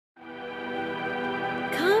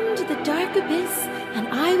to the dark abyss, and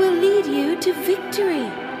I will lead you to victory.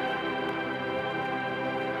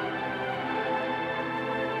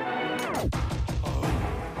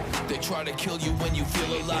 They try to kill you when you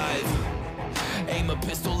feel alive. Aim a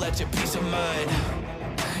pistol at your peace of mind.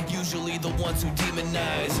 Usually the ones who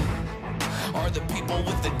demonize are the people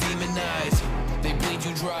with the demon eyes. They bleed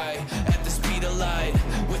you dry at the speed of light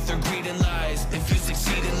with their greed and lies. If you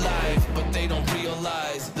succeed in life, but they don't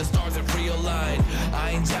realize the stars have realigned.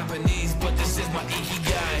 I ain't Japanese, but this is my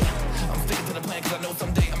ikigai. I'm sticking to the plan cause I know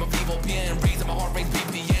someday I'm a vivo PN. Raising my heart rate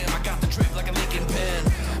BPM. I got the drip like a Lincoln pen.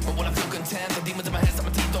 But when I feel content, the demons in my head set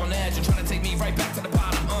my teeth on edge and trying to take me right back to the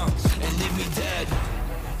bottom, and leave me dead.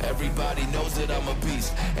 Everybody knows that I'm a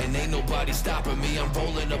beast, and ain't nobody stopping me. I'm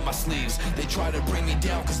rolling up my sleeves. They try to bring me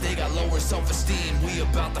down cause they got lower self-esteem. We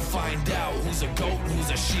about to find out who's a goat and who's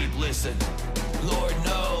a sheep. Listen, Lord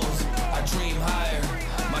knows I dream higher.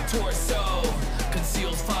 My torso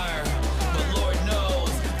conceals fire, but Lord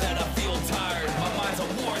knows that I feel tired. My mind's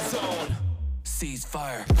a war zone. Cease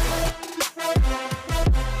fire.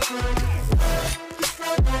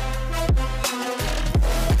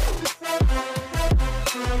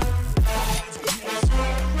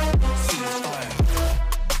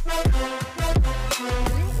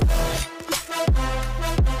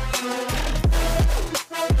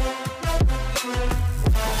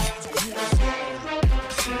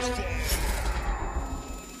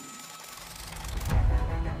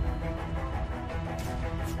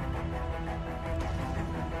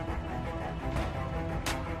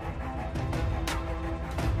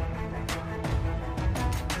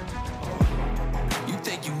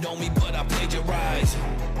 Me, but I plagiarize.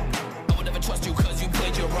 I would never trust you cause you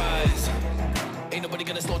plagiarize. Ain't nobody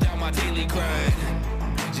gonna slow down my daily grind.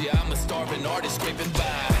 Yeah, I'm a starving artist scraping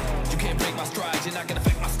by. You can't break my strides, you're not gonna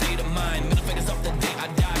affect my state of mind. Middle fingers up the day I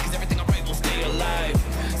die, cause everything I write will stay alive.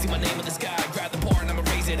 See my name in the sky, grab the bar and I'ma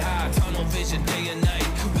raise it high. Tunnel vision day and night,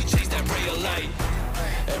 we chase that ray of light.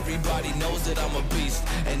 Everybody knows that I'm a beast,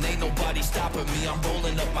 and ain't nobody stopping me. I'm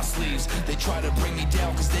rolling up my sleeves. They try to bring me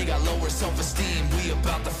down cause they got lower self-esteem. We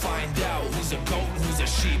about to find out who's a goat and who's a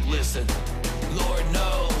sheep. Listen, Lord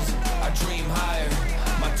knows I dream higher.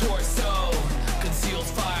 My torso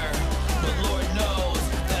conceals fire, but Lord knows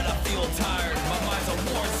that I feel tired. My mind's a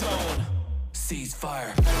war zone. Cease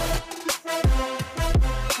fire.